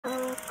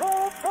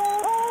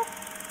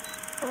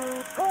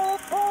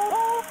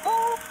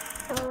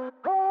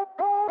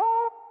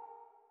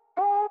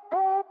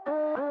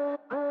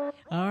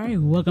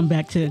right, welcome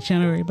back to the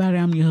channel, everybody.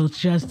 I'm your host,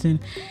 Justin,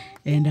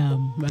 and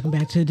welcome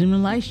back to the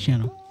Dim Lights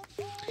channel.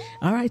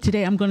 All right,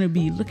 today I'm going to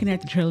be looking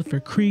at the trailer for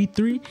Creed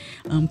 3.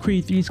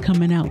 Creed 3 is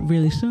coming out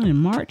really soon in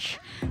March,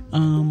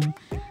 and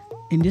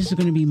this is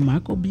going to be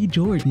Michael B.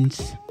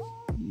 Jordan's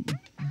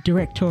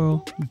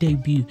directorial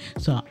debut.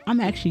 So I'm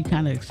actually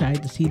kind of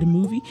excited to see the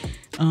movie.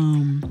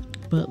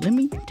 But let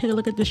me take a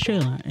look at this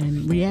trailer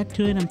and react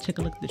to it. I'm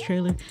taking a look at the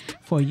trailer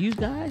for you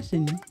guys,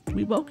 and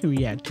we both can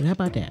react to it. How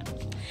about that?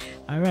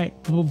 All right,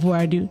 but before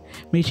I do,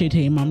 make sure you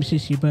tell your mom,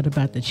 sister, your brother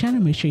about the channel.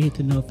 Make sure you hit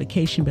the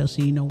notification bell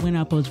so you know when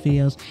I post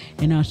videos,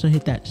 and also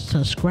hit that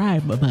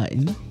subscribe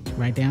button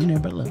right down there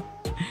below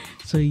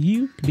so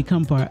you can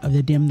become part of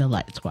the Dim the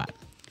Light Squad.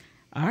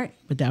 All right,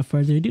 without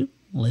further ado,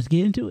 let's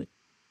get into it.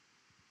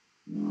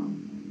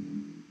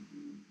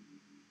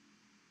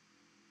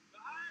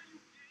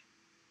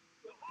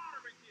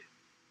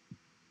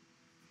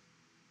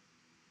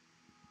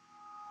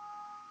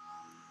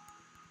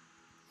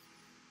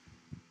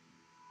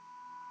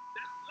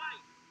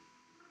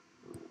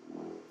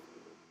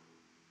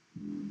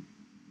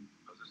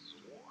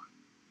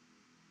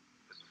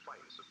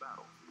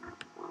 Battle.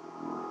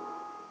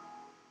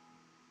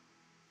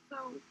 So,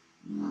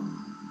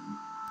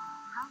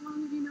 how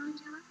long have you known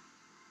each other?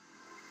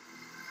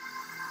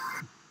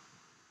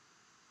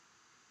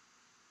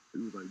 It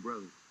was like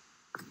brothers.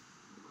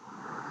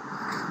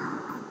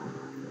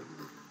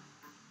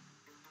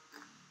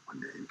 One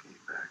day you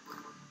came back.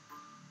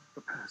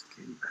 The past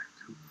came back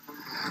too.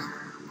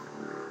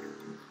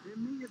 There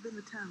may have been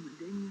a time when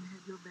Damien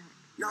had your back.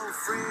 No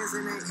friends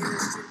in the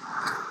industry.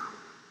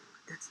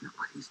 But that's not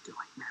what he's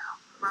doing now.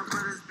 My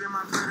brothers been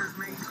my brothers,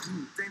 man.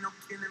 They no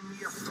killing me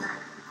a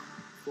fact.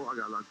 Before I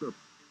got locked up,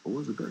 I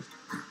was the best.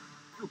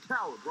 You a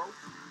coward, bro.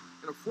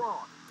 And a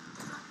fraud.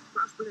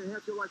 Stop spending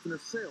half your life in a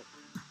cell.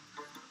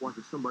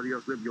 Watching somebody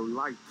else live your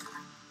life.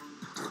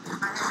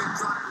 I had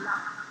to draw the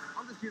line.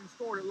 I'm just getting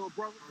started, little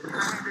brother. I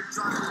had to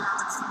draw the line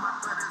between my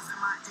brothers and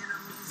my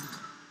enemies.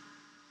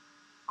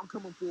 I'm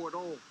coming for it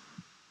all.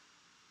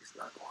 It's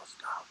not gonna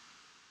stop.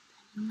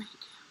 Then you make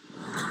it.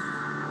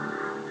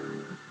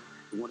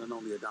 The one and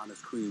only Adonis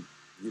Creed,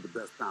 you're the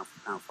best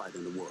pound-for-pound fighter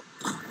in the world.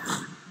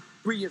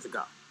 3 years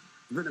ago,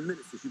 it's been a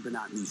minute since you've been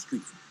out in these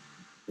streets.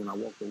 When I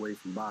walked away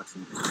from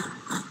boxing,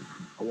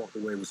 I walked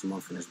away with some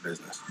unfinished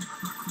business.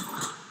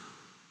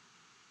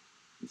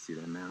 You see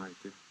that man right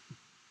there?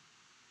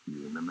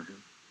 You remember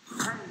him?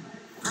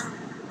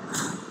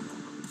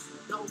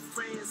 No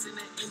friends in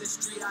the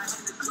industry. I had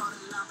to draw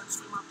the line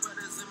between my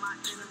brothers and my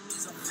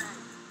enemies. A fact.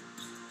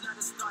 Let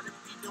us start if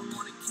you don't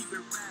want to keep it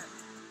rap.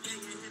 Yeah,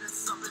 you hit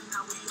us up and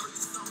now we owe you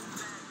something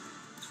back.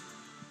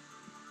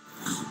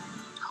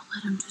 Don't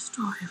let him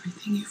destroy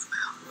everything you've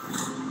built.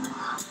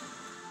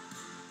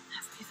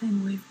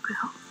 Everything we've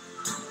built.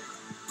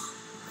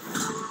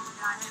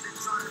 I had to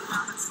draw the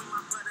line between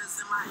my brothers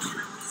and my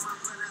enemies. My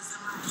brothers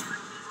and my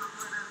enemies. My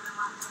brothers and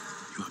my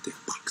enemies. You're out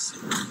there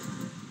boxing.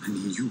 I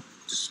need you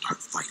to start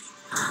fighting.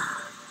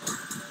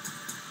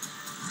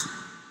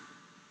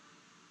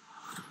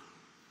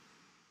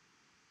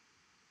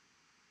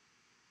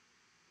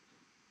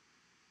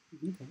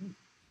 Okay.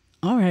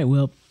 All right,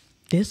 well,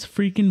 this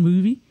freaking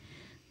movie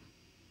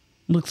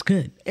looks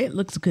good. It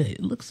looks good.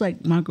 It looks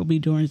like Michael B.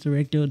 Jordan's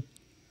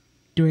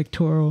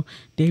directorial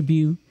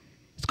debut.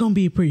 It's going to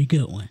be a pretty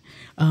good one.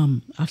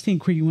 I've seen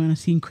Creed 1. I've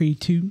seen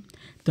Creed 2.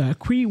 The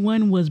Creed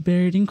 1 was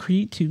better than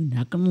Creed 2,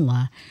 not going to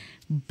lie.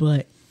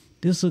 But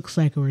this looks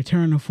like a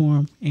return to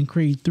form in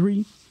Creed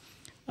 3.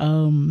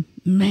 Man,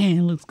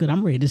 it looks good.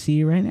 I'm ready to see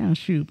it right now.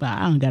 Shoot, but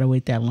I don't got to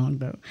wait that long,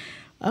 though.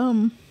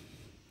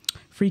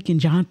 Freaking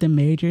Jonathan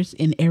Majors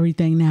in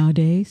everything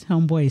nowadays.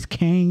 Homeboy is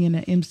Kang in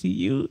the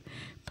MCU,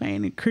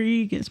 playing in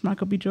Creed against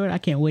Michael B. Jordan. I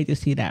can't wait to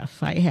see that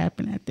fight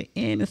happen at the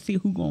end, to see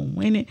who's gonna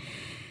win it.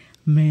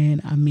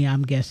 Man, I mean,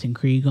 I'm guessing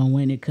Creed gonna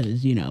win it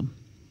because, you know,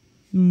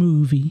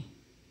 movie.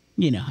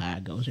 You know how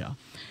it goes, y'all.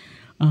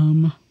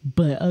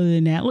 But other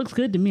than that, it looks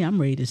good to me. I'm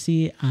ready to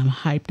see it. I'm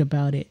hyped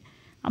about it.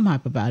 I'm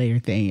hyped about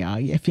everything, y'all.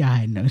 If y'all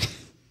hadn't noticed.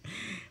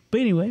 But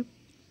anyway,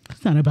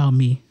 it's not about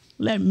me.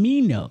 Let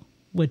me know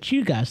what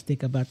you guys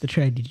think about the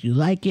trailer. Did you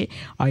like it?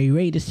 Are you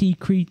ready to see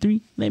Creed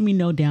 3? Let me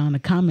know down in the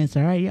comments,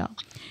 all right, y'all?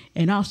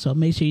 And also,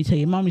 make sure you tell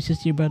your mommy,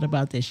 sister, your brother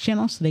about this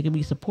channel so they can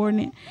be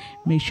supporting it.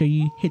 Make sure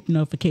you hit the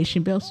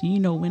notification bell so you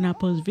know when I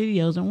post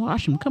videos and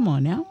watch them. Come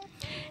on now.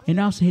 And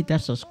also hit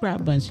that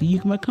subscribe button so you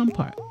can become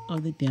part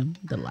of the Dim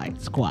the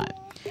Light Squad.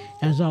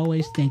 As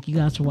always, thank you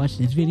guys for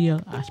watching this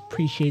video. I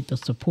appreciate the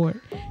support.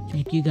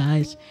 Thank you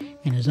guys.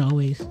 And as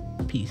always,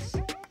 peace.